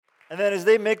And then as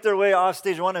they make their way off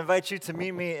stage, I want to invite you to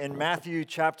meet me in Matthew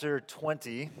chapter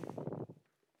 20. If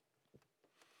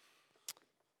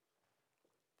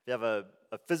you have a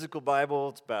physical Bible,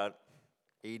 it's about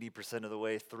 80% of the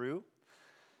way through.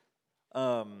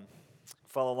 Follow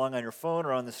along on your phone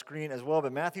or on the screen as well.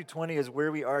 But Matthew 20 is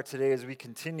where we are today as we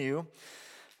continue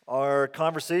our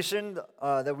conversation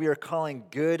that we are calling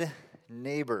Good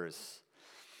Neighbors.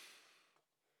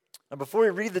 Now, before we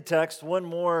read the text,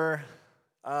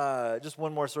 just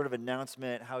one more sort of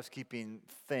announcement, housekeeping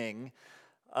thing.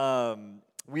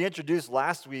 We introduced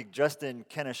last week Justin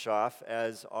Keneshoff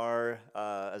as our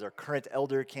current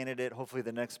elder candidate. Hopefully,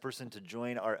 the next person to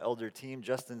join our elder team.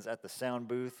 Justin's at the sound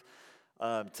booth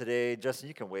today. Justin,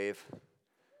 you can wave.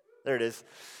 There it is,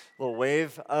 a little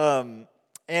wave.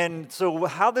 And so,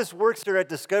 how this works here at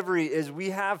Discovery is we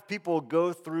have people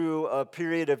go through a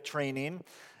period of training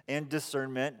and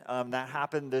discernment. That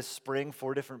happened this spring.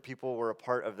 4 different people were a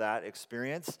part of that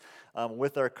experience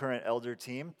with our current elder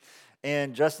team.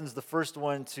 And Justin's the first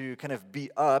one to kind of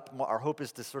be up. Our hope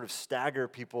is to sort of stagger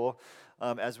people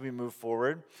as we move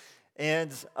forward.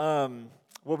 And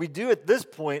what we do at this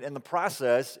point in the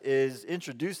process is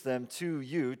introduce them to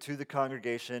you, to the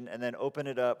congregation, and then open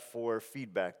it up for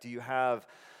feedback. Do you have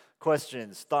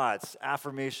questions, thoughts,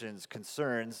 affirmations,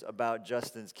 concerns about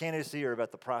Justin's candidacy or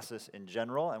about the process in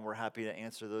general? And we're happy to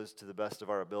answer those to the best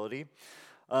of our ability.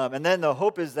 And then the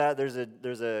hope is that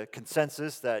there's a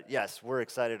consensus that, yes, we're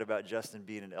excited about Justin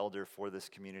being an elder for this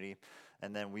community.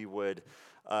 And then we would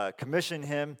commission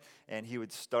him, and he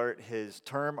would start his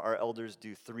term. Our elders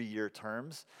do 3-year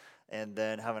terms, and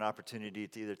then have an opportunity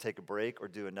to either take a break or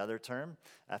do another term.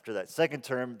 After that second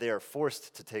term, they are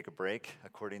forced to take a break,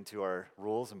 according to our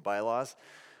rules and bylaws.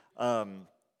 And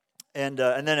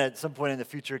then at some point in the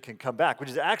future can come back, which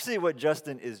is actually what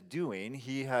Justin is doing.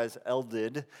 He has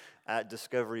elded at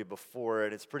Discovery before,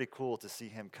 and it's pretty cool to see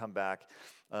him come back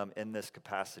in this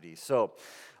capacity. So,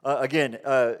 again,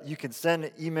 you can send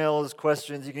emails,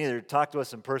 questions. You can either talk to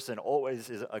us in person, always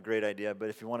is a great idea, but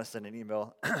if you want to send an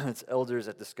email, it's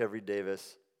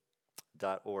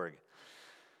elders@discoverydavis.org.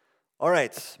 All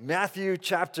right, Matthew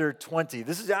chapter 20.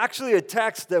 This is actually a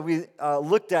text that we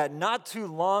looked at not too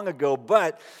long ago,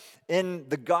 but in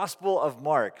the Gospel of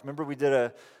Mark. Remember, we did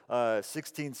a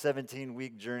 16,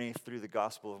 17-week journey through the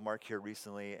Gospel of Mark here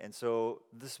recently, and so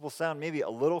this will sound maybe a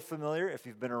little familiar if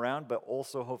you've been around, but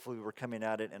also hopefully we're coming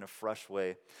at it in a fresh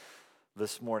way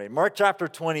this morning. Mark chapter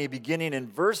 20, beginning in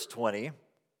verse 20.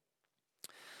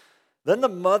 Then the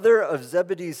mother of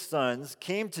Zebedee's sons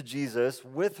came to Jesus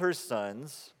with her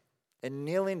sons, and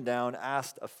kneeling down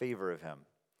asked a favor of him.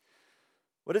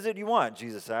 "What is it you want?"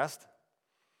 Jesus asked.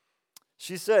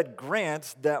 She said,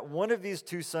 "Grant that one of these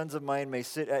 2 sons of mine may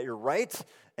sit at your right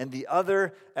and the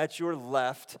other at your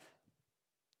left."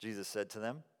 Jesus said to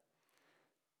them,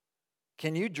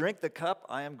 "Can you drink the cup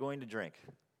I am going to drink?"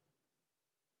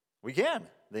 "We can,"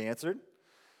 they answered.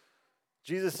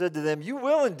 Jesus said to them, "You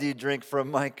will indeed drink from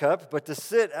my cup, but to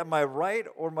sit at my right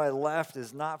or my left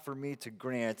is not for me to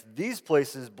grant. These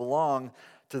places belong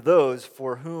to those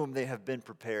for whom they have been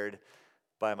prepared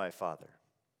by my Father."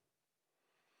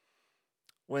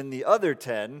 When the other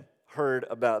 10 heard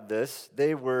about this,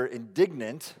 they were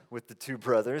indignant with the 2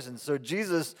 brothers, and so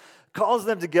Jesus calls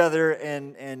them together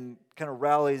and kind of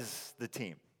rallies the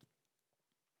team.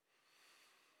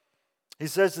 He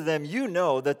says to them, "You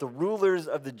know that the rulers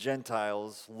of the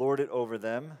Gentiles lord it over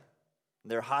them.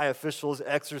 Their high officials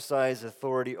exercise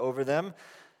authority over them.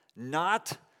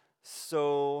 Not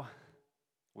so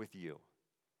with you."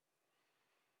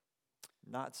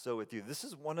 Not so with you. This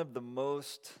is one of the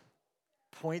most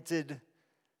pointed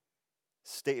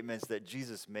statements that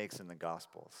Jesus makes in the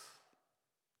Gospels.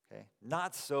 Okay?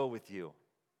 Not so with you.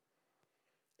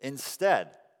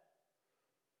 Instead,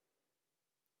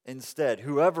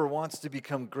 whoever wants to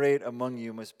become great among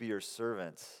you must be your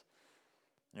servant.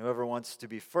 And whoever wants to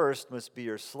be first must be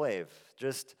your slave.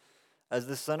 Just as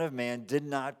the Son of Man did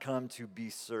not come to be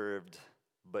served,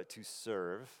 but to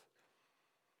serve,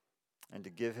 and to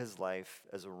give his life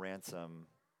as a ransom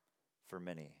for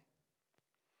many.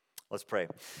 Let's pray.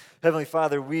 Heavenly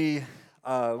Father, we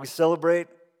celebrate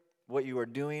what you are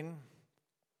doing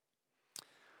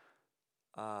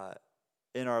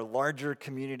in our larger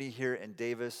community here in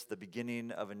Davis, the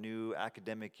beginning of a new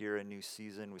academic year, a new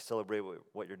season. We celebrate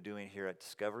what you're doing here at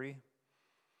Discovery.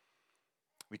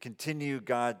 We continue,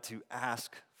 God, to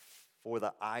ask for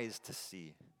the eyes to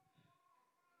see.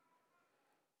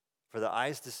 For the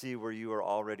eyes to see where you are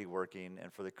already working,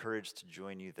 and for the courage to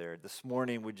join you there. This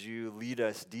morning, would you lead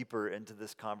us deeper into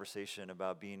this conversation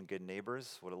about being good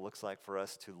neighbors, what it looks like for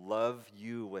us to love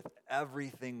you with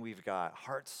everything we've got,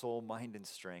 heart, soul, mind, and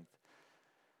strength,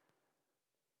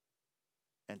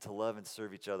 and to love and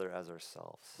serve each other as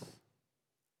ourselves.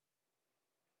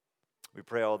 We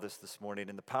pray all this morning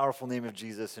in the powerful name of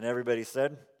Jesus, and everybody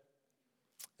said,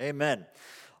 amen.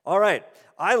 All right,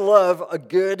 I love a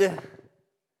good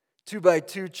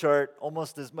 2x2 chart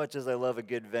almost as much as I love a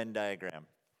good Venn diagram.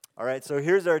 All right, so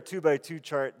here's our 2x2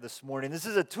 chart this morning. This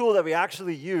is a tool that we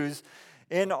actually use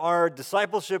in our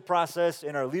discipleship process,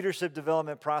 in our leadership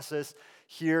development process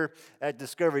here at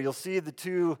Discovery. You'll see the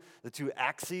two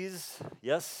axes.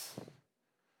 Yes?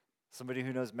 Somebody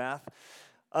who knows math?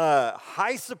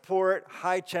 High support,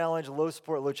 high challenge, low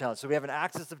support, low challenge. So we have an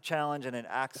axis of challenge and an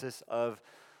axis of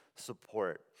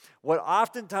support. What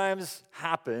oftentimes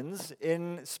happens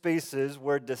in spaces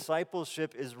where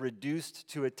discipleship is reduced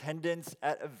to attendance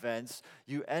at events,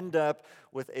 you end up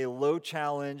with a low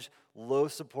challenge, low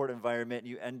support environment.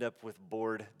 You end up with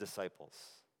bored disciples.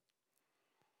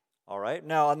 All right.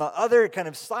 Now, on the other kind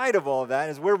of side of all of that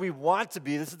is where we want to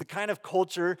be. This is the kind of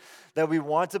culture that we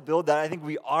want to build, that I think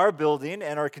we are building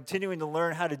and are continuing to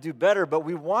learn how to do better. But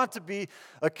we want to be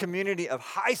a community of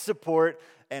high support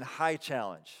and high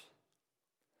challenge.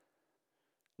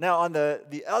 Now, on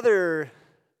the other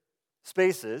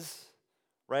spaces,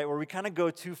 right, where we kind of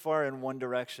go too far in one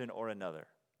direction or another.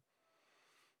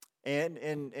 And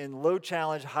in low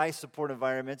challenge, high support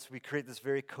environments, we create this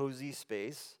very cozy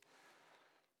space.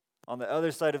 On the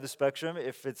other side of the spectrum,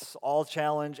 if it's all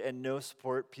challenge and no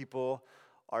support, people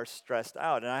are stressed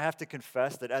out. And I have to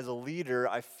confess that as a leader,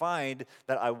 I find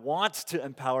that I want to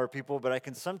empower people, but I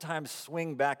can sometimes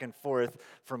swing back and forth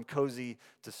from cozy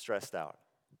to stressed out.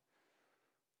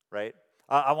 Right?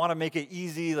 I want to make it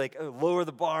easy, like lower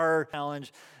the bar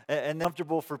challenge, and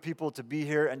comfortable for people to be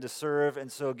here and to serve, and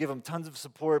so give them tons of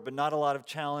support, but not a lot of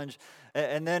challenge.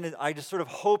 And then I just sort of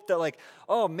hope that, like,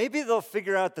 oh, maybe they'll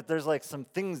figure out that there's like some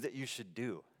things that you should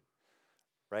do,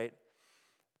 right?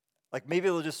 Like maybe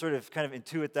they'll just sort of kind of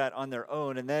intuit that on their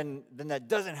own, and then that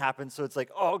doesn't happen. So it's like,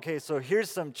 oh, okay, so here's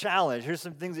some challenge, here's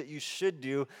some things that you should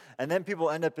do, and then people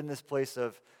end up in this place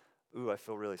of, ooh, I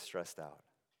feel really stressed out.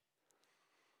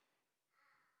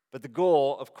 But the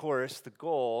goal, of course,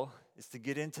 is to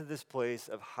get into this place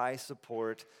of high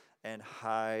support and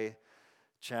high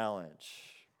challenge.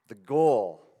 The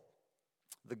goal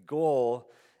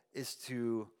is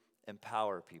to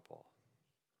empower people,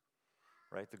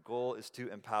 right? The goal is to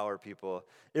empower people.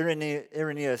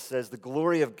 Irenaeus says, the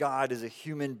glory of God is a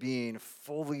human being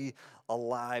fully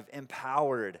alive,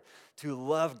 empowered to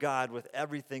love God with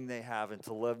everything they have and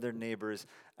to love their neighbors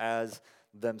as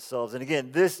themselves. And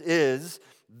again, this is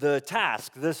the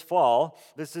task this fall.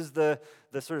 This is the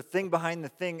sort of thing behind the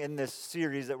thing in this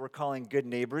series that we're calling Good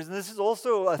Neighbors. And this is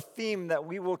also a theme that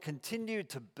we will continue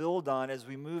to build on as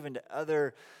we move into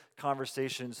other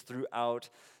conversations throughout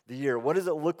the year. What does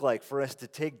it look like for us to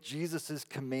take Jesus'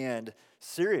 command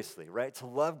seriously, right? To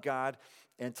love God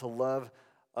and to love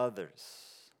others.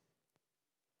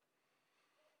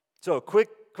 So, quick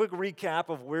recap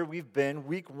of where we've been.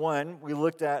 Week 1, we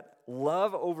looked at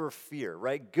love over fear,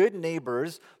 right? Good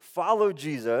neighbors follow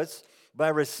Jesus by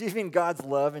receiving God's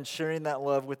love and sharing that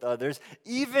love with others,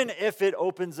 even if it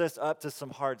opens us up to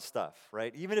some hard stuff,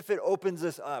 right? Even if it opens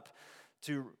us up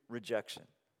to rejection,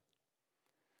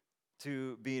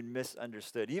 to being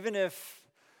misunderstood. Even if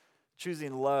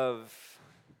choosing love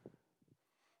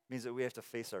means that we have to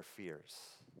face our fears.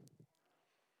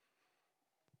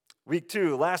 Week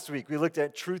 2, last week, we looked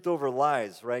at truth over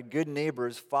lies, right? Good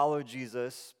neighbors follow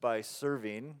Jesus by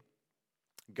serving.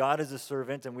 God is a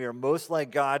servant, and we are most like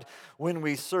God when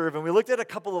we serve. And we looked at a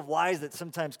couple of lies that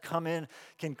sometimes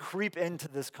can creep into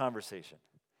this conversation,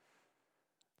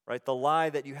 right? The lie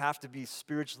that you have to be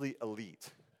spiritually elite,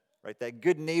 right? That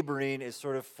good neighboring is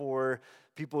sort of for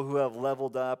people who have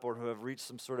leveled up or who have reached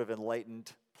some sort of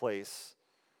enlightened place.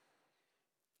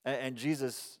 And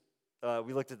Jesus...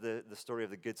 we looked at the story of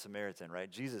the Good Samaritan,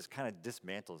 right? Jesus kind of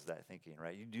dismantles that thinking,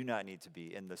 right? You do not need to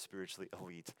be in the spiritually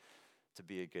elite to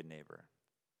be a good neighbor.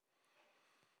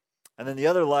 And then the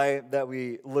other lie that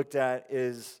we looked at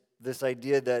is this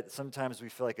idea that sometimes we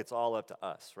feel like it's all up to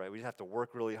us, right? We have to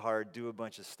work really hard, do a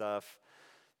bunch of stuff,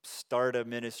 start a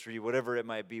ministry, whatever it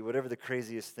might be, whatever the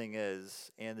craziest thing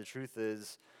is. And the truth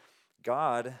is,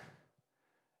 God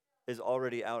is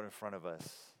already out in front of us,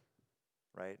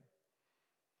 right?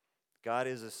 God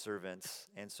is a servant,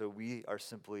 and so we are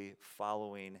simply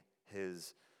following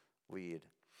his lead.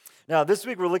 Now, this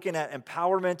week we're looking at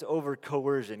empowerment over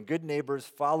coercion. Good neighbors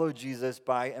follow Jesus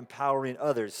by empowering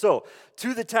others. So,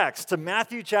 to the text, to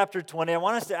Matthew chapter 20, I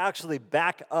want us to actually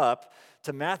back up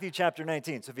to Matthew chapter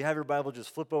 19. So if you have your Bible,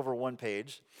 just flip over one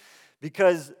page.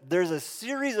 because there's a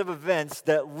series of events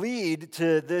that lead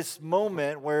to this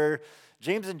moment where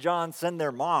James and John send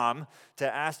their mom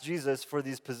to ask Jesus for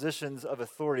these positions of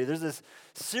authority. There's this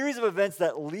series of events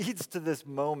that leads to this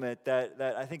moment that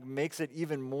I think makes it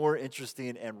even more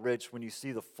interesting and rich when you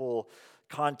see the full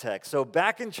context. So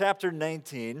back in chapter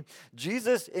 19,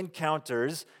 Jesus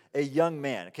encounters a young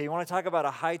man. Okay, you want to talk about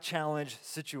a high challenge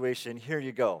situation? Here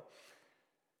you go.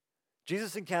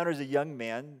 Jesus encounters a young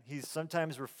man. He's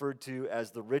sometimes referred to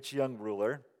as the rich young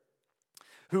ruler,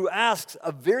 who asks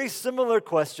a very similar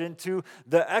question to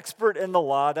the expert in the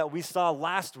law that we saw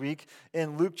last week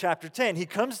in Luke chapter 10. He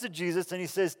comes to Jesus and he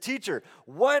says, "Teacher,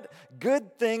 what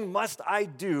good thing must I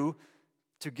do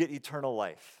to get eternal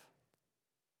life?"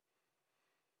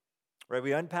 Right,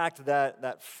 we unpacked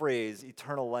that phrase,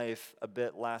 eternal life, a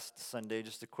bit last Sunday.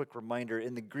 Just a quick reminder,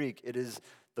 in the Greek, it is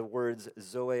the words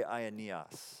zoe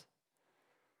aionios,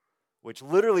 which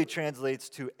literally translates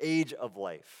to age of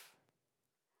life.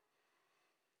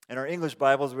 In our English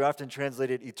Bibles, we often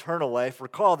translate it eternal life.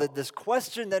 Recall that this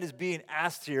question that is being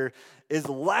asked here is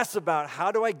less about how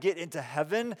do I get into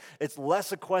heaven. It's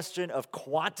less a question of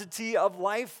quantity of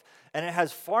life, and it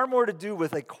has far more to do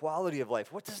with a quality of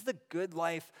life. What does the good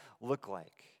life look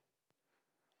like?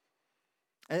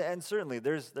 And certainly,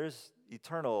 there's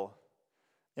eternal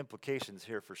implications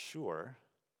here for sure.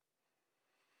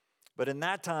 But in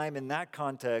that time, in that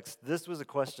context, this was a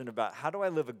question about how do I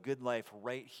live a good life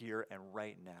right here and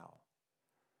right now?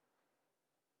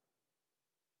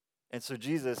 And so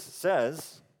Jesus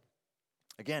says,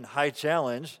 again, high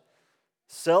challenge,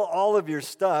 sell all of your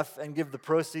stuff and give the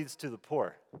proceeds to the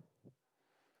poor.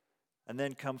 And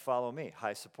then come follow me,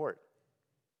 high support.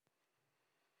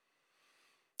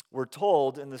 We're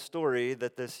told in the story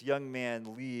that this young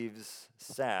man leaves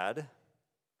sad.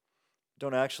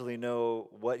 Don't actually know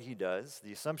what he does.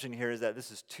 The assumption here is that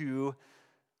this is too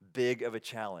big of a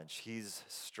challenge. He's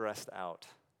stressed out.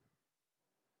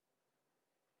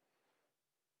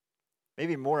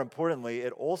 Maybe more importantly,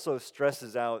 it also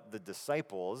stresses out the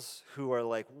disciples who are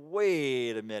like,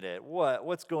 wait a minute,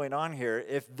 what's going on here?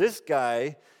 If this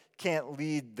guy can't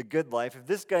lead the good life, if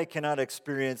this guy cannot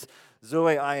experience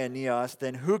zoe aionios,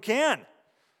 then who can?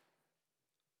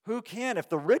 Who can? If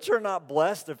the rich are not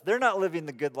blessed, if they're not living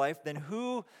the good life, then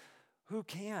who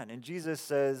can? And Jesus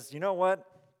says, you know what?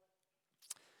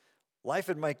 Life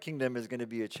in my kingdom is going to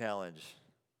be a challenge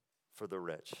for the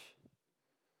rich.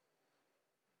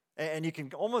 And you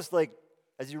can almost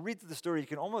as you read through the story, you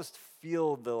can almost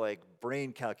feel the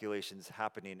brain calculations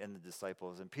happening in the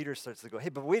disciples. And Peter starts to go, hey,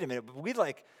 but wait a minute, but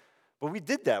we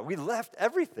did that. We left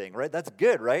everything, right? That's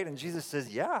good, right? And Jesus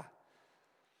says, yeah.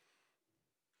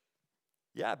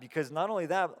 Yeah, because not only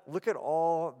that, look at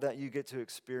all that you get to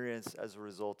experience as a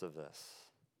result of this.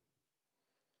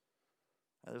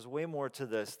 Now, there's way more to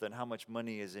this than how much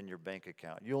money is in your bank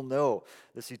account. You'll know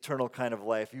this eternal kind of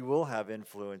life. You will have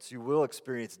influence. You will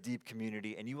experience deep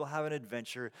community, and you will have an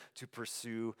adventure to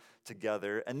pursue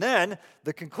together. And then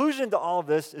the conclusion to all of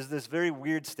this is this very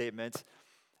weird statement.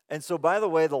 And so, by the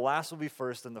way, the last will be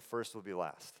first, and the first will be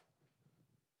last.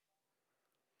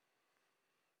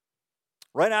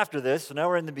 Right after this, so now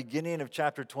we're in the beginning of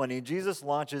chapter 20, Jesus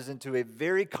launches into a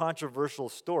very controversial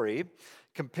story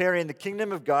comparing the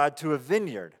kingdom of God to a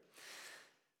vineyard.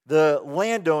 The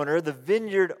landowner, the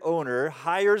vineyard owner,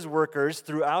 hires workers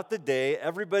throughout the day.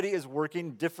 Everybody is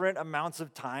working different amounts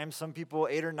of time. Some people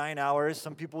 8 or 9 hours,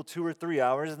 some people 2 or 3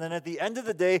 hours. And then at the end of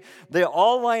the day, they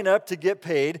all line up to get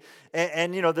paid.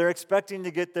 And they're expecting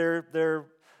to get their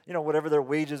whatever their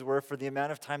wages were for the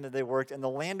amount of time that they worked, and the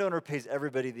landowner pays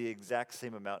everybody the exact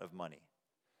same amount of money.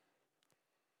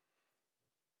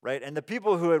 Right? And the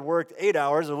people who had worked 8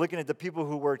 hours are looking at the people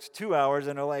who worked 2 hours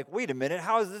and are like, wait a minute,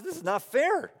 how is this? This is not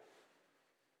fair.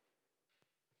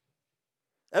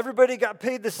 Everybody got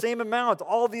paid the same amount.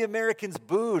 All the Americans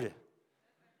booed.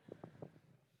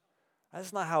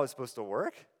 That's not how it's supposed to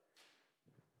work.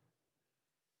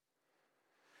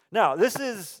 Now,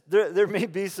 there may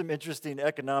be some interesting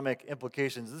economic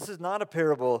implications. This is not a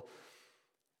parable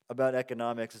about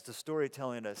economics. It's a story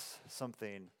telling us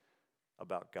something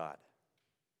about God.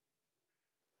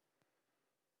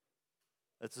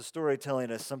 It's a story telling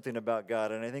us something about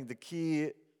God. And I think the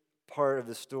key part of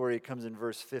the story comes in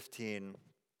verse 15,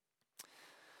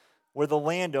 where the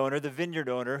landowner, the vineyard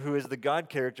owner, who is the God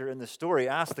character in the story,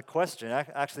 asks the question,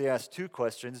 actually asks two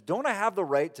questions. Don't I have the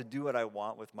right to do what I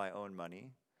want with my own money?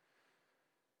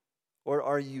 Or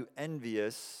are you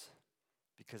envious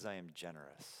because I am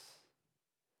generous?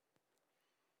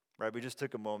 Right? We just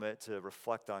took a moment to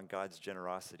reflect on God's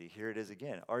generosity. Here it is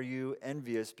again. Are you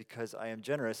envious because I am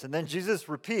generous? And then Jesus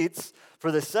repeats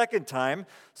for the second time,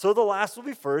 so the last will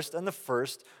be first and the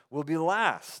first will be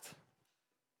last.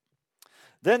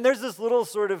 Then there's this little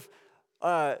sort of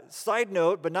side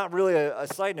note, but not really a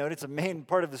side note. It's a main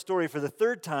part of the story. For the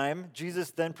third time, Jesus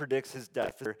then predicts his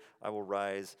death. I will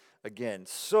rise again.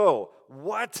 So,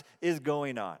 what is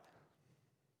going on?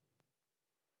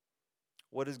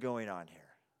 What is going on here?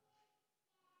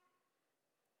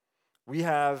 We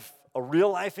have a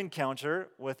real-life encounter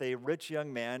with a rich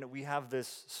young man. We have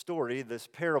this story, this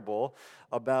parable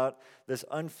about this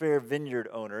unfair vineyard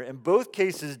owner. In both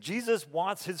cases, Jesus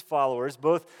wants his followers,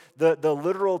 both the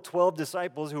literal 12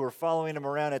 disciples who were following him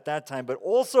around at that time, but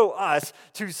also us,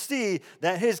 to see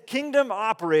that his kingdom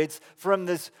operates from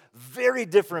this very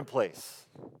different place.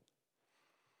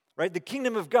 Right? The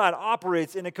kingdom of God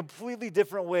operates in a completely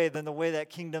different way than the way that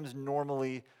kingdoms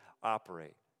normally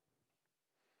operate.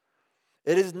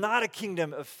 It is not a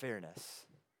kingdom of fairness.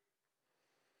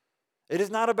 It is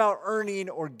not about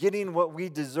earning or getting what we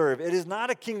deserve. It is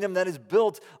not a kingdom that is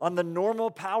built on the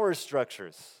normal power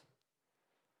structures.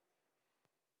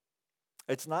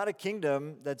 It's not a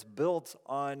kingdom that's built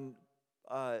on,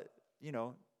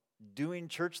 doing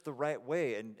church the right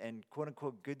way and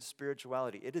quote-unquote good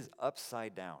spirituality. It is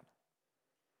upside down.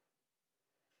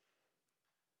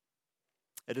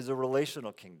 It is a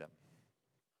relational kingdom.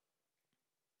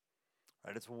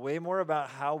 Right? It's way more about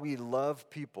how we love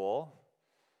people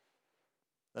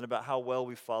than about how well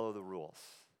we follow the rules.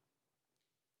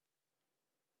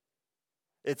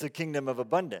 It's a kingdom of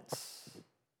abundance.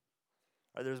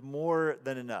 Right? There's more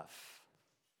than enough.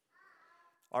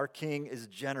 Our King is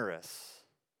generous.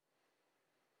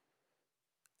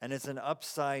 And it's an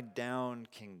upside down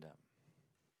kingdom.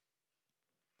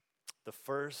 The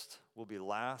first will be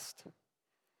last.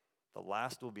 The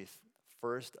last will be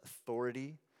first.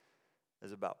 Authority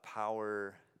is about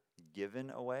power given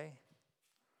away.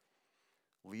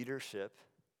 Leadership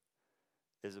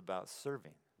is about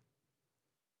serving.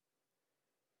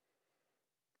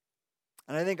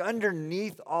 And I think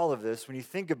underneath all of this, when you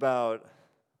think about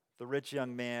the rich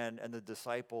young man and the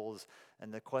disciples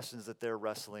and the questions that they're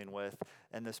wrestling with,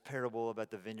 and this parable about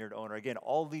the vineyard owner, again,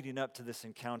 all leading up to this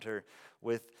encounter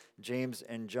with James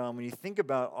and John, when you think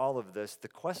about all of this, the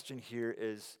question here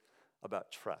is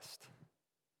about trust.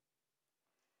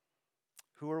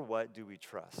 Who or what do we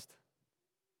trust?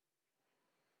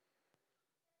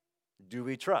 Do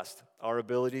we trust our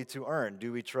ability to earn?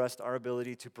 Do we trust our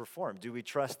ability to perform? Do we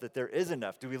trust that there is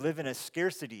enough? Do we live in a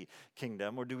scarcity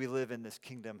kingdom, or do we live in this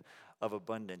kingdom of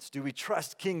abundance? Do we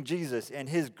trust King Jesus and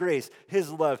his grace, his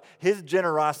love, his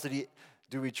generosity?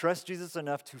 Do we trust Jesus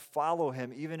enough to follow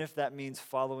him, even if that means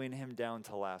following him down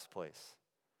to last place?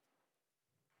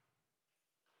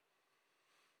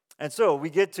 And so we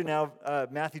get to now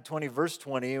Matthew 20, verse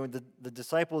 20, when the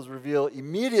disciples reveal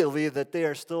immediately that they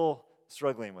are still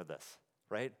struggling with this,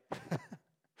 right?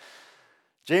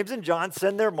 James and John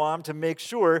send their mom to make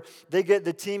sure they get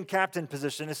the team captain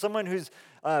position. As someone who's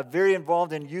very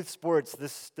involved in youth sports,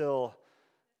 this still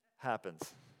happens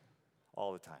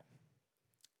all the time.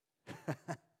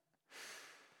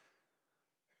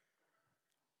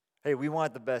 Hey, we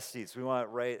want the best seats. We want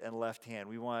right and left hand.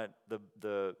 We want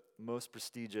the most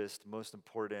prestigious, most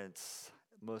important,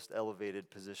 most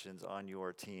elevated positions on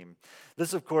your team.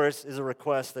 This, of course, is a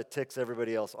request that ticks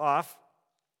everybody else off.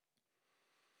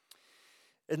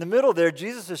 In the middle there,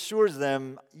 Jesus assures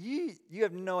them, you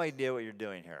have no idea what you're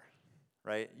doing here,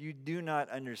 right? You do not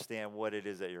understand what it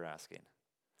is that you're asking.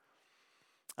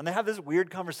 And they have this weird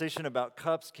conversation about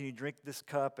cups. Can you drink this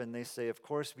cup? And they say, of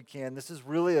course we can. This is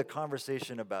really a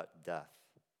conversation about death.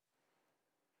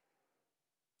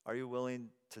 Are you willing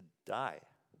to die?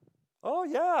 Oh,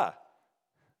 yeah.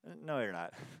 No, you're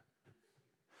not.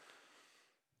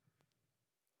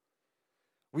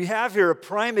 We have here a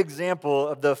prime example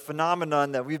of the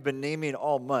phenomenon that we've been naming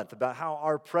all month, about how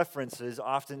our preferences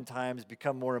oftentimes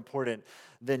become more important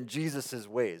than Jesus'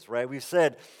 ways, right? We've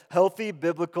said healthy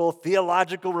biblical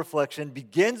theological reflection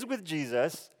begins with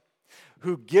Jesus,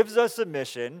 who gives us a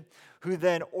mission, who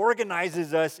then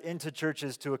organizes us into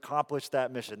churches to accomplish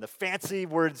that mission. The fancy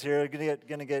words here,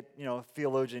 going to get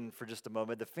theologian for just a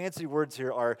moment. The fancy words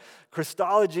here are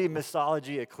Christology,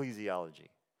 Missology, Ecclesiology.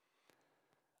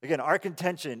 Again, our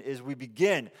contention is we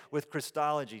begin with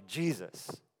Christology, Jesus,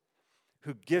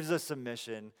 who gives us a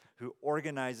mission, who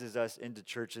organizes us into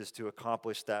churches to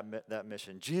accomplish that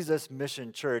mission. Jesus'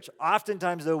 mission church.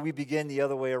 Oftentimes, though, we begin the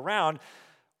other way around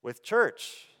with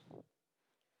church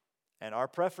and our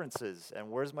preferences, and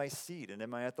where's my seat, and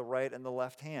am I at the right and the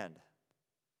left hand?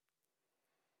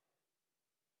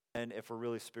 And if we're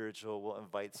really spiritual, we'll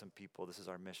invite some people. This is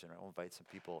our mission, right? We'll invite some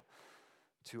people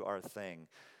to our thing.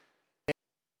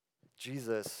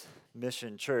 Jesus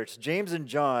Mission Church. James and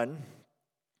John,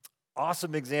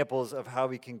 awesome examples of how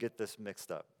we can get this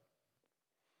mixed up.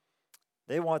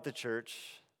 They want the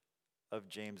church of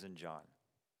James and John,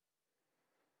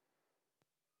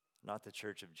 not the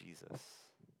church of Jesus.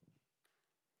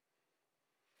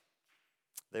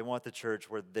 They want the church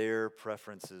where their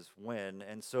preferences win.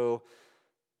 And so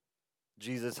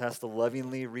Jesus has to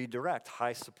lovingly redirect,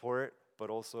 high support,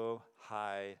 but also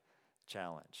high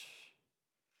challenge.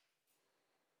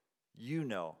 You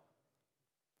know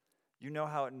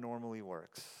how it normally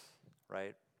works,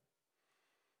 right?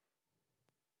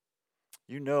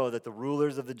 You know that the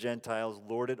rulers of the Gentiles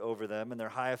lord it over them, and their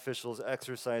high officials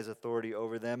exercise authority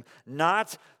over them.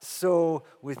 Not so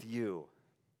with you.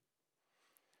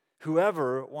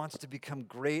 Whoever wants to become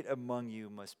great among you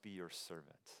must be your servant.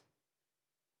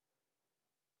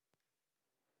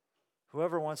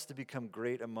 Whoever wants to become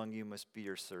great among you must be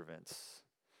your servants.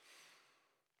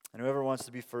 And whoever wants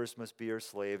to be first must be your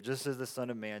slave, just as the Son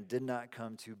of Man did not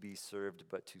come to be served,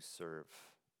 but to serve,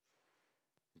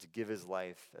 to give his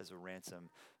life as a ransom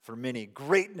for many.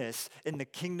 Greatness in the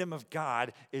kingdom of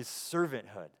God is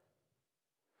servanthood.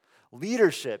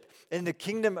 Leadership in the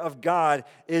kingdom of God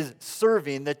is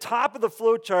serving. The top of the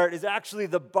flow chart is actually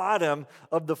the bottom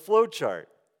of the flow chart.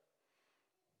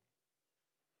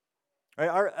 Right?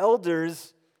 Our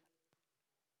elders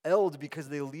eld because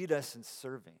they lead us in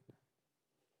serving.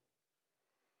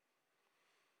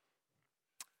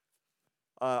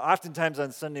 Oftentimes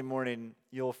on Sunday morning,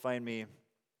 you'll find me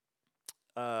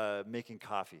making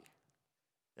coffee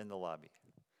in the lobby.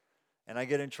 And I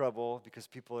get in trouble because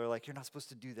people are like, you're not supposed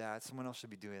to do that. Someone else should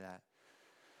be doing that.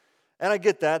 And I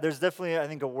get that. There's definitely, I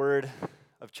think, a word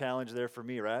of challenge there for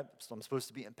me, right? So I'm supposed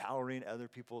to be empowering other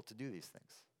people to do these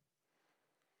things.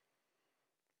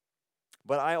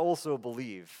 But I also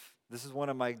believe, this is one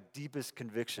of my deepest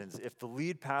convictions, if the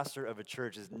lead pastor of a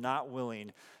church is not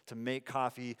willing to make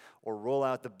coffee or roll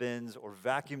out the bins or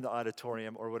vacuum the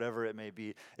auditorium or whatever it may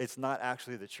be, it's not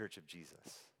actually the church of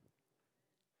Jesus.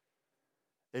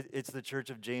 It's the church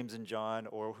of James and John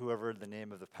or whoever the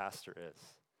name of the pastor is.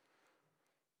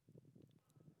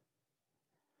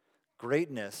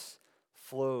 Greatness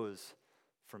flows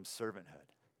from servanthood.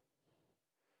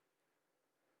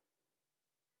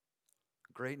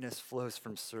 Greatness flows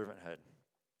from servanthood.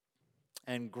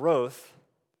 And growth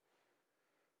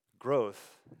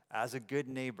as a good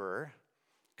neighbor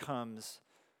comes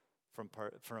from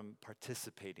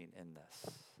participating in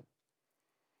this.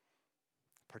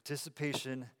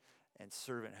 Participation and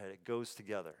servanthood, it goes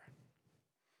together.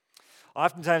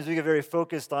 Oftentimes we get very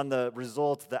focused on the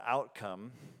result, the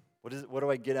outcome. What do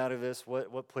I get out of this?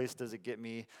 What place does it get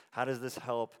me? How does this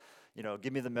help?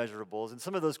 Give me the measurables. And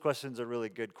some of those questions are really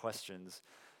good questions.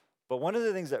 But one of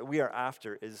the things that we are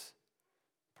after is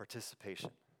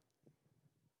participation.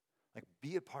 Like,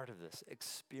 be a part of this.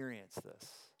 Experience this.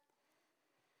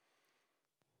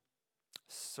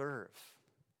 Serve.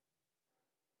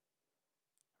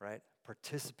 Right?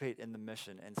 Participate in the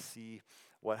mission and see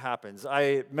what happens.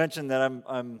 I mentioned that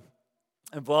I'm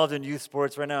involved in youth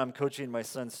sports. Right now I'm coaching my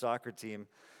son's soccer team.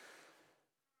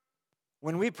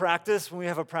 When we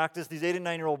have a practice, these 8 and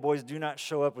 9-year-old boys do not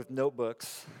show up with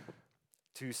notebooks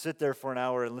to sit there for an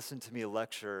hour and listen to me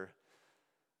lecture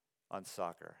on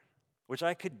soccer, which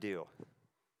I could do.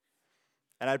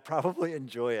 And I'd probably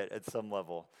enjoy it at some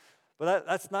level. But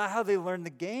that's not how they learn the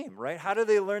game, right? How do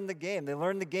they learn the game? They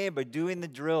learn the game by doing the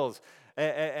drills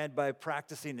and by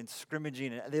practicing and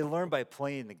scrimmaging. And they learn by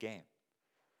playing the game.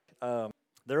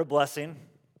 They're a blessing.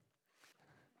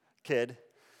 Kid.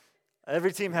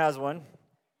 Every team has one.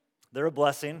 They're a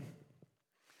blessing.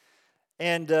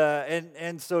 And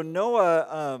so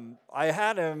Noah, I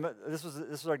had him, this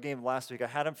was our game last week, I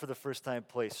had him for the first time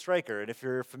play striker. And if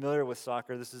you're familiar with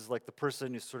soccer, this is like the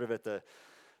person who's sort of at the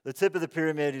tip of the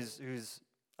pyramid whose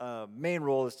main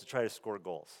role is to try to score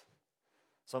goals.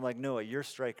 So I'm like, Noah, you're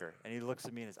striker. And he looks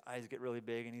at me and his eyes get really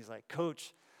big and he's like,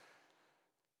 Coach,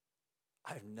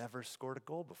 I've never scored a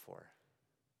goal before.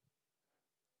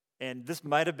 And this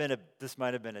might have been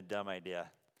a dumb idea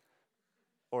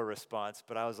or response,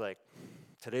 but I was like,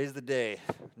 today's the day,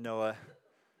 Noah.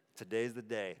 Today's the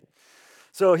day.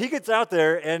 So he gets out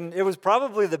there, and it was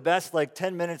probably the best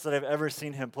 10 minutes that I've ever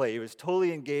seen him play. He was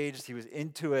totally engaged. He was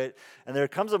into it. And there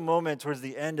comes a moment towards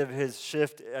the end of his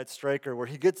shift at striker where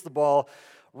he gets the ball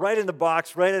right in the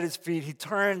box, right at his feet. He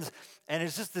turns, and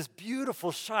it's just this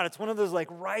beautiful shot. It's one of those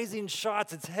rising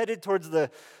shots. It's headed towards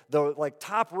the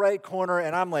top right corner,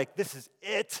 and I'm like, this is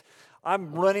it.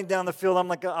 I'm running down the field. I'm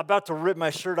about to rip my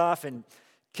shirt off and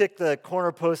kick the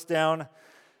corner post down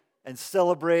and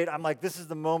celebrate. I'm like, this is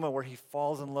the moment where he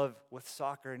falls in love with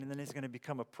soccer, and then he's going to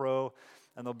become a pro,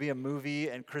 and there'll be a movie,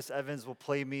 and Chris Evans will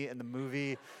play me in the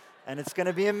movie, and it's going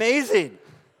to be amazing.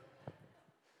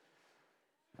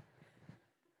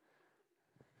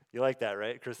 You like that,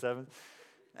 right, Chris Evans?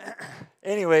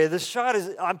 Anyway, the shot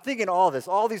is, I'm thinking all this.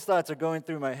 All these thoughts are going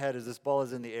through my head as this ball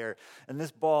is in the air, and this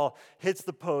ball hits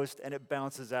the post, and it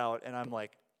bounces out, and I'm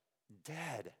like,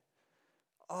 Dad,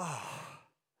 oh.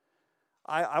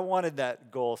 I wanted that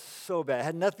goal so bad. It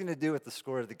had nothing to do with the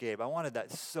score of the game. I wanted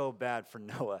that so bad for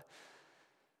Noah.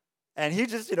 And he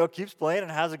just, keeps playing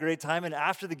and has a great time. And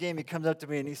after the game, he comes up to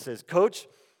me and he says, Coach,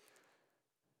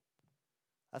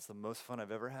 that's the most fun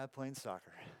I've ever had playing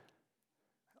soccer.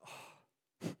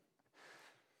 Oh.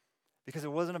 Because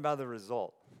it wasn't about the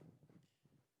result,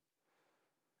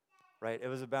 right? It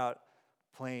was about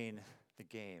playing the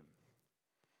game.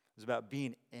 It was about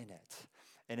being in it.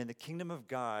 And in the kingdom of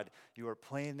God, you are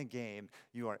playing the game.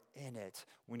 You are in it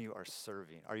when you are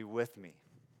serving. Are you with me?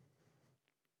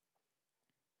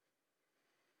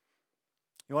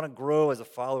 You want to grow as a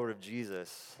follower of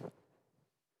Jesus.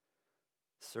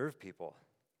 Serve people.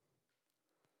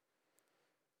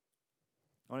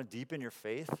 You want to deepen your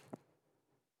faith?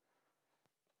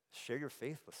 Share your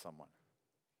faith with someone.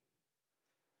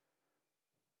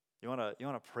 You want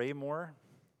to pray more?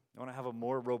 You want to have a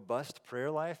more robust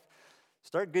prayer life?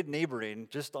 Start good neighboring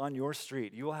just on your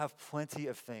street. You will have plenty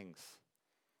of things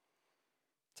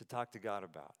to talk to God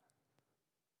about.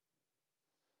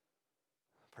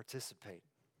 Participate.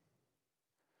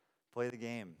 Play the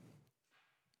game.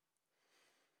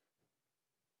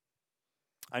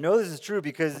 I know this is true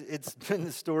because it's been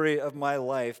the story of my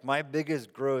life. My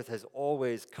biggest growth has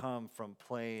always come from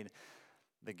playing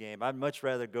the game. I'd much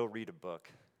rather go read a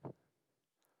book.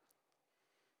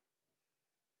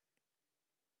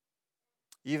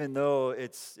 Even though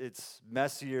it's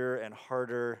messier and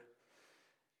harder,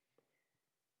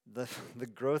 the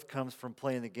growth comes from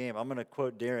playing the game. I'm going to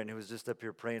quote Darren, who was just up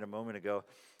here praying a moment ago.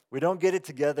 We don't get it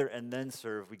together and then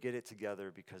serve. We get it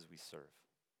together because we serve.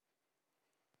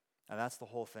 And that's the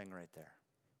whole thing right there.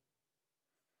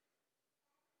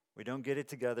 We don't get it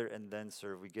together and then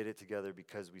serve. We get it together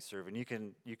because we serve. And you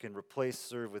can replace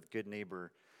serve with good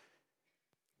neighbor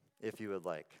if you would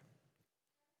like.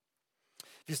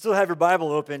 If you still have your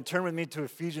Bible open, turn with me to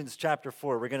Ephesians chapter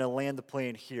 4. We're going to land the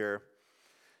plane here.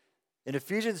 In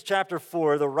Ephesians chapter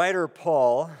 4, the writer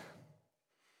Paul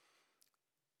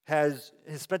has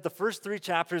spent the first 3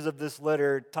 chapters of this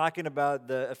letter talking about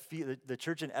the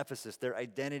church in Ephesus, their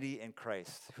identity in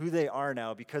Christ, who they are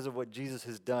now because of what Jesus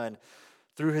has done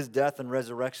through his death and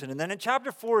resurrection. And then in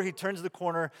chapter 4, he turns the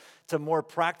corner to more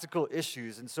practical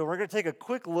issues. And so we're going to take a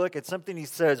quick look at something he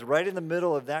says right in the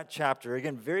middle of that chapter.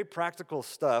 Again, very practical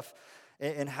stuff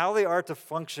and how they are to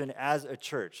function as a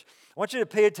church. I want you to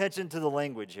pay attention to the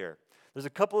language here. There's a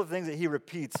couple of things that he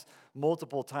repeats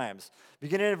multiple times.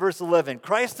 Beginning in verse 11,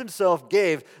 Christ himself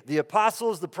gave the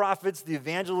apostles, the prophets, the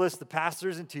evangelists, the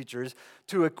pastors, and teachers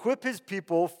to equip his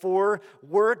people for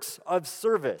works of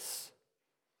service.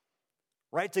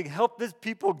 Right? To help these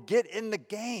people get in the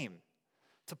game,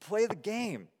 to play the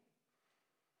game.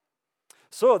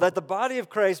 So that the body of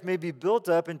Christ may be built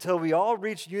up until we all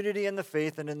reach unity in the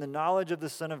faith and in the knowledge of the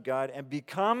Son of God and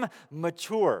become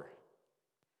mature,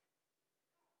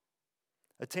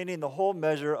 attaining the whole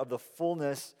measure of the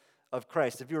fullness of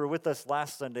Christ. If you were with us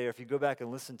last Sunday, or if you go back and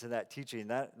listen to that teaching,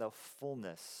 that the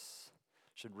fullness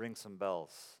should ring some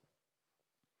bells.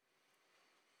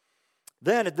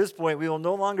 Then, at this point, we will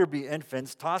no longer be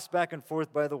infants, tossed back and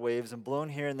forth by the waves and blown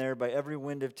here and there by every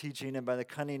wind of teaching and by the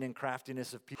cunning and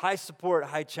craftiness of people. High support,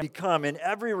 high challenge. Become, in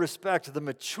every respect, the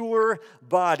mature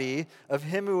body of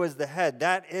him who is the head.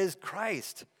 That is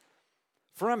Christ.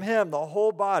 From him, the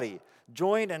whole body,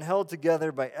 joined and held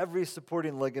together by every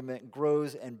supporting ligament,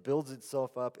 grows and builds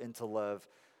itself up into love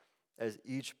as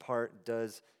each part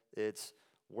does its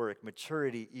work.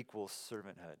 Maturity equals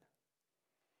servanthood.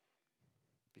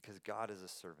 Because God is a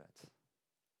servant.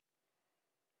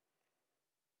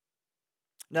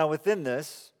 Now, within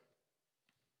this,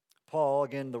 Paul,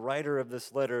 again, the writer of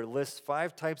this letter, lists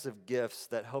 5 types of gifts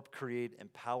that help create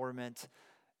empowerment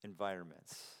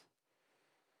environments.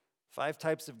 5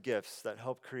 types of gifts that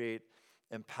help create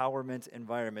empowerment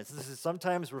environments. This is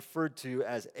sometimes referred to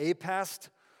as a pest,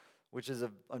 which is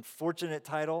an unfortunate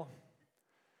title.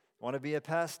 Want to be a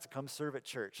pest? Come serve at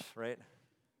church, right?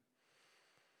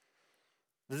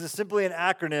 This is simply an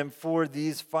acronym for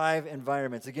these 5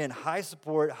 environments. Again, high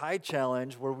support, high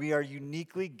challenge, where we are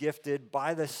uniquely gifted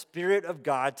by the Spirit of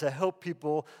God to help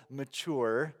people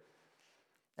mature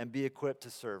and be equipped to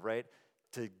serve, right?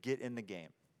 To get in the game.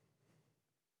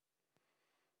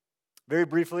 Very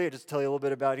briefly, I'll just tell you a little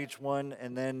bit about each one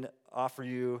and then offer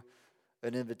you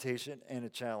an invitation and a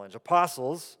challenge.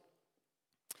 Apostles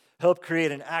help create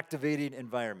an activating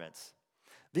environment.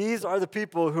 These are the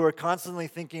people who are constantly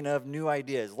thinking of new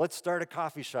ideas. Let's start a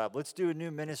coffee shop. Let's do a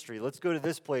new ministry. Let's go to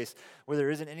this place where there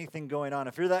isn't anything going on.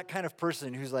 If you're that kind of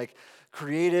person who's like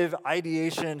creative,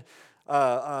 ideation,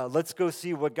 let's go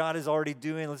see what God is already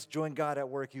doing. Let's join God at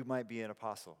work. You might be an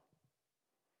apostle.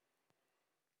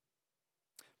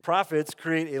 Prophets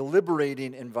create a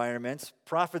liberating environment.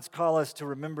 Prophets call us to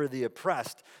remember the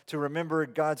oppressed, to remember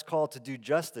God's call to do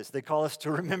justice. They call us to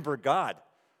remember God.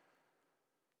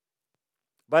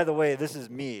 By the way, this is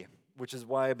me, which is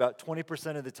why about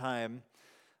 20% of the time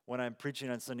when I'm preaching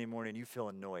on Sunday morning, you feel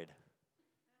annoyed.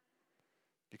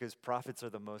 Because prophets are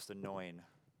the most annoying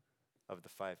of the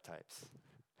 5 types.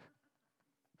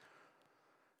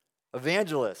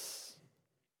 Evangelists.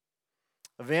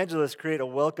 Evangelists create a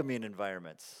welcoming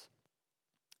environment.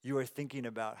 You are thinking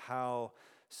about how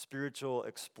spiritual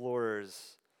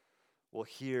explorers will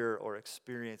hear or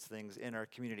experience things in our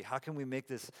community. How can we make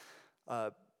this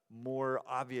more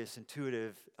obvious,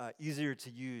 intuitive, easier to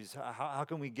use? How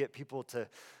can we get people to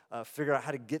figure out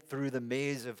how to get through the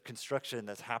maze of construction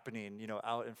that's happening,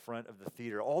 out in front of the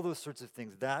theater? All those sorts of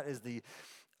things. That is the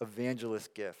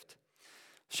evangelist gift.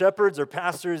 Shepherds or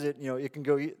pastors, it can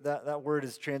go. That word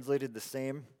is translated the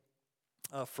same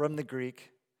from the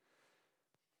Greek.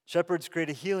 Shepherds create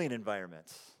a healing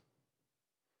environment.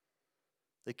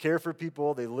 They care for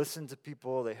people. They listen to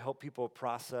people. They help people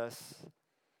process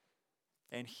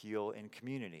and heal in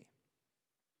community.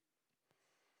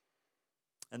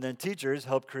 And then teachers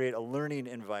help create a learning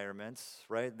environment,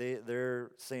 right?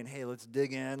 They're saying, hey, let's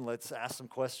dig in, let's ask some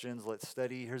questions, let's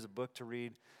study, here's a book to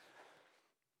read.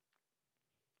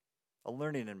 A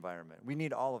learning environment. We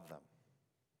need all of them.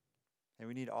 And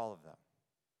we need all of them.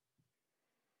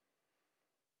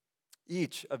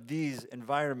 Each of these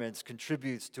environments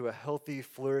contributes to a healthy,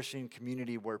 flourishing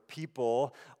community where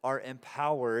people are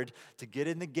empowered to get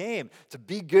in the game, to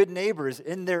be good neighbors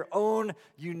in their own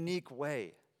unique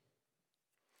way.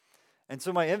 And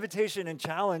so my invitation and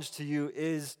challenge to you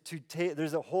is to take,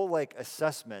 there's a whole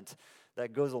assessment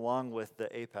that goes along with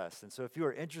the APES. And so if you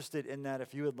are interested in that,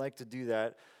 if you would like to do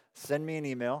that, send me an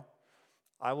email.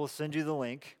 I will send you the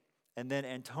link, and then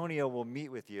Antonio will meet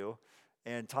with you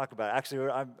and talk about it. Actually,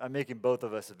 I'm making both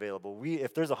of us available.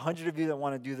 If there's 100 of you that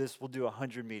want to do this, we'll do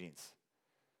 100 meetings.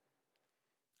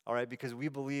 All right, because we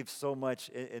believe so much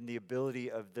in the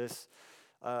ability of this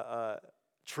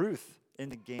truth in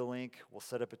the game link. We'll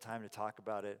set up a time to talk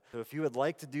about it. So if you would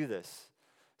like to do this,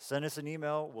 send us an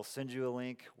email. We'll send you a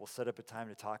link. We'll set up a time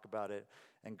to talk about it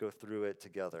and go through it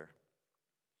together.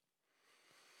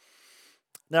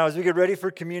 Now, as we get ready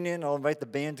for communion, I'll invite the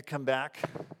band to come back.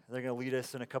 They're going to lead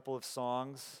us in a couple of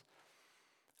songs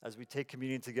as we take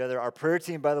communion together. Our prayer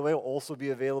team, by the way, will also be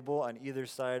available on either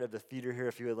side of the theater here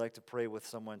if you would like to pray with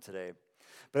someone today.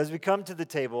 But as we come to the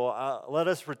table, let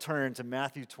us return to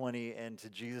Matthew 20 and to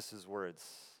Jesus' words.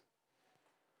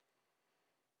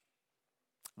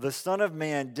 The Son of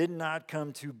Man did not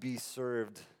come to be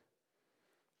served,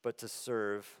 but to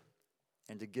serve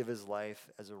and to give his life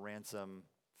as a ransom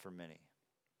for many.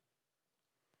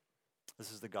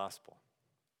 This is the gospel,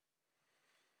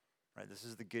 right? This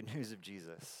is the good news of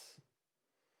Jesus.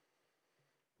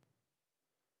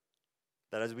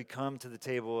 That as we come to the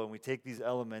table and we take these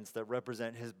elements that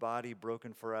represent his body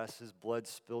broken for us, his blood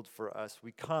spilled for us,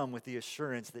 we come with the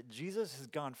assurance that Jesus has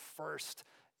gone first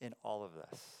in all of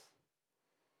this.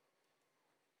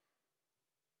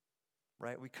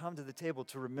 Right? We come to the table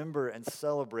to remember and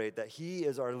celebrate that he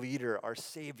is our leader, our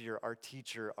savior, our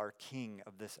teacher, our king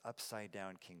of this upside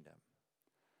down kingdom.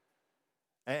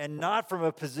 And not from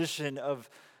a position of,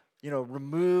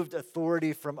 removed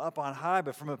authority from up on high,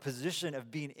 but from a position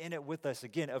of being in it with us,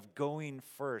 again, of going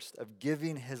first, of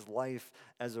giving his life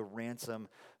as a ransom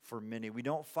for many. We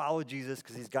don't follow Jesus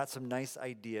because he's got some nice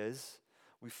ideas.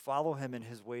 We follow him in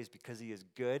his ways because he is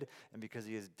good and because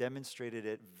he has demonstrated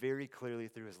it very clearly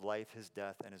through his life, his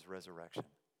death, and his resurrection.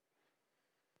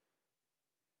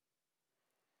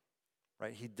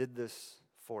 Right? He did this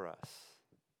for us.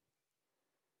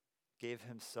 Gave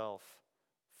himself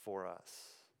for us.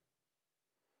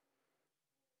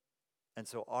 And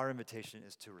so our invitation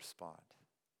is to respond.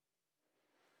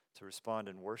 To respond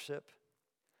in worship,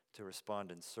 to respond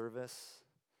in service,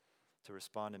 to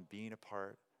respond in being a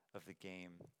part of the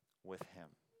game with him.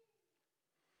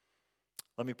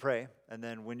 Let me pray, and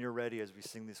then when you're ready, as we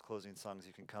sing these closing songs,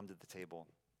 you can come to the table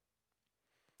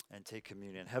and take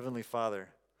communion. Heavenly Father,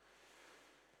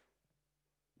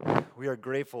 we are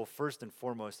grateful first and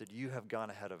foremost that you have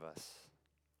gone ahead of us.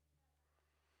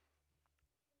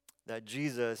 that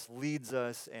Jesus leads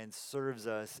us and serves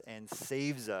us and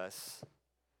saves us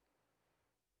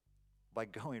by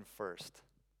going first.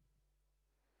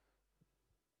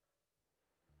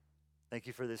 Thank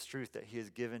you for this truth that he has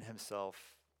given himself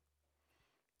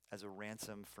as a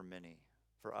ransom for many,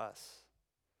 for us.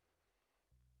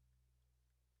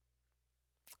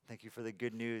 Thank you for the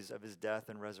good news of his death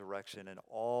and resurrection and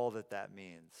all that that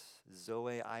means.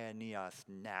 Zoe aionios,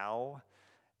 now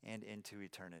and into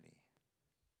eternity.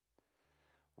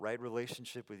 Right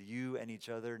relationship with you and each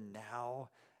other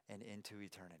now and into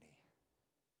eternity.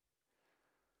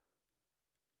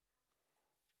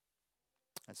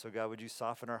 And so, God, would you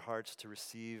soften our hearts to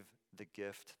receive the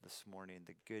gift this morning,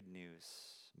 the good news?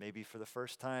 Maybe for the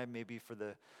first time, maybe for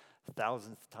the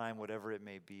 1,000th time, whatever it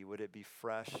may be. Would it be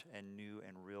fresh and new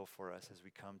and real for us as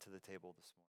we come to the table this morning?